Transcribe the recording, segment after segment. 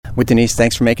With Denise,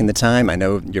 thanks for making the time. I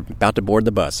know you're about to board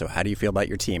the bus, so how do you feel about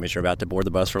your team as you're about to board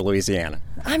the bus for Louisiana?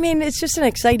 I mean, it's just an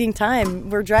exciting time.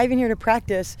 We're driving here to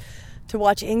practice to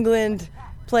watch England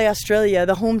play Australia,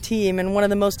 the home team, in one of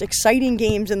the most exciting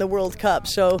games in the World Cup.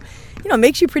 So, it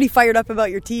makes you pretty fired up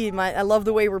about your team. I love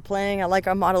the way we're playing. I like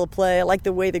our model of play. I like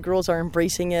the way the girls are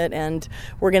embracing it, and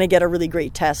we're going to get a really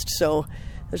great test. So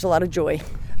there's a lot of joy.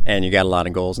 And you got a lot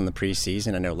of goals in the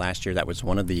preseason. I know last year that was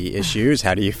one of the issues.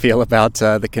 How do you feel about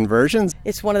the conversions?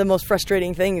 It's one of the most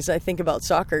frustrating things I think about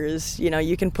soccer is,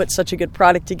 you can put such a good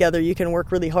product together. You can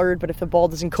work really hard, but if the ball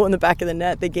doesn't go in the back of the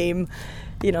net, the game,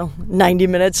 90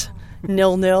 minutes,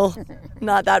 0-0,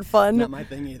 not that fun. Not my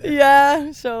thing either.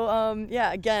 Yeah. So,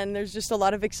 again, there's just a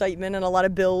lot of excitement and a lot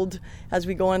of build as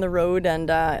we go on the road. And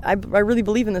I really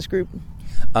believe in this group.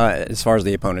 As far as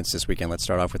the opponents this weekend, let's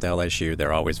start off with LSU.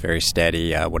 They're always very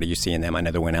steady. What do you see in them? I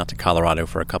know they went out to Colorado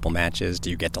for a couple matches. Do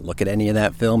you get to look at any of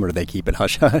that film, or do they keep it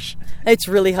hush-hush? It's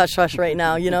really hush-hush right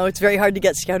now. It's very hard to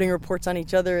get scouting reports on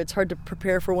each other. It's hard to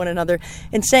prepare for one another.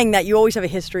 In saying that, you always have a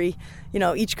history.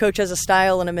 Each coach has a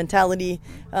style and a mentality.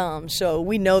 So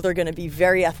we know they're going to be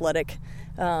very athletic.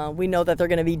 We know that they're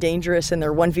going to be dangerous in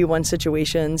their 1v1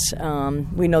 situations.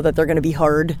 We know that they're going to be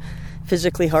hard,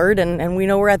 physically hard, and we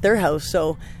know we're at their house.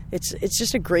 So it's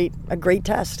just a great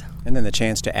test. And then the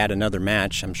chance to add another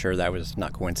match. I'm sure that was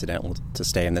not coincidental to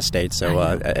stay in the States.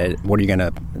 So what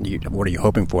are you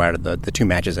hoping for out of the two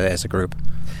matches as a group?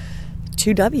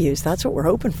 2 W's. That's what we're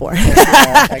hoping for.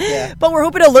 Yeah. But we're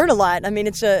hoping to learn a lot. I mean,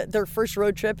 it's their first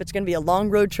road trip. It's going to be a long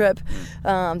road trip.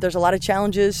 There's a lot of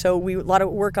challenges. So a lot of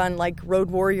work on road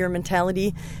warrior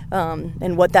mentality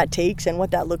and what that takes and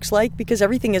what that looks like, because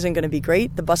everything isn't going to be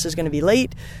great. The bus is going to be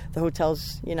late. The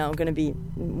hotel's, going to be,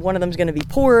 one of them's going to be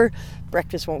poor.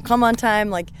 Breakfast won't come on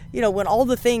time. When all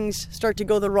the things start to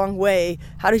go the wrong way,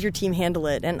 how does your team handle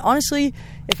it? And honestly,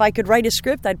 if I could write a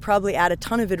script, I'd probably add a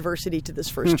ton of adversity to this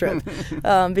first trip.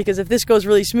 Because if this goes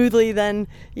really smoothly, then,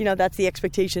 that's the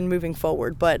expectation moving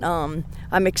forward. But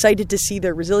I'm excited to see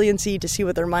their resiliency, to see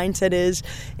what their mindset is,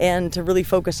 and to really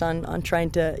focus on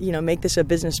trying to, make this a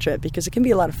business trip, because it can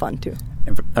be a lot of fun, too.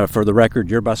 And for the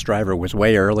record, your bus driver was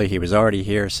way early. He was already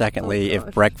here. Secondly,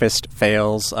 if breakfast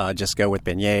fails, just go with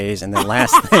beignets. And then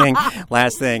last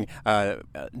thing,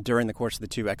 during the course of the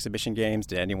 2 exhibition games,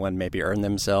 did anyone maybe earn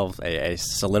themselves a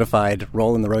solidified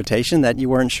role in the rotation that you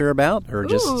weren't sure about? Or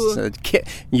just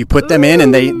you put them in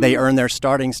and they earn their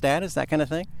starting status, that kind of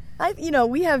thing?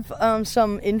 We have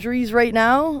some injuries right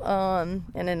now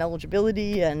and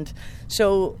ineligibility. And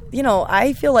so,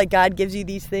 I feel like God gives you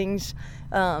these things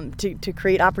to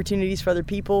create opportunities for other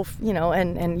people,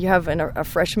 and you have a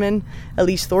freshman,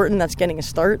 Elise Thornton, that's getting a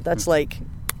start. That's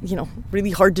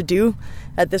really hard to do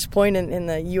at this point in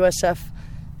the USF,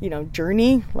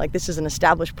 journey. This is an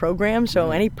established program.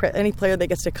 So any player that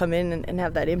gets to come in and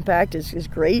have that impact is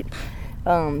great.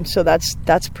 So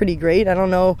that's pretty great. I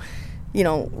don't know.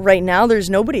 Right now there's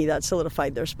nobody that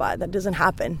solidified their spot. That doesn't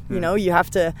happen. You have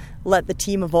to let the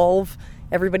team evolve.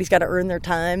 Everybody's got to earn their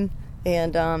time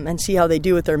and see how they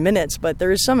do with their minutes. But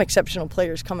there is some exceptional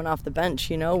players coming off the bench,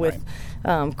 with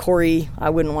Corey. I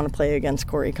wouldn't want to play against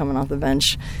Corey coming off the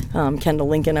bench. Kendall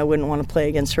Lincoln, I wouldn't want to play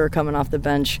against her coming off the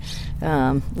bench.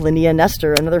 Linnea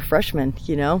Nestor, another freshman,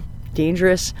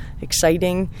 dangerous,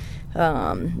 exciting.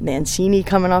 Mancini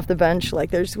coming off the bench.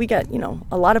 We got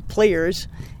a lot of players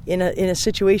in a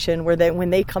situation where when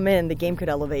they come in, the game could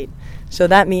elevate. So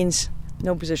that means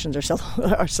no positions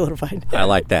are solidified. I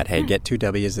like that. Hey, get 2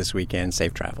 W's this weekend.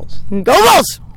 Safe travels. Go Bulls!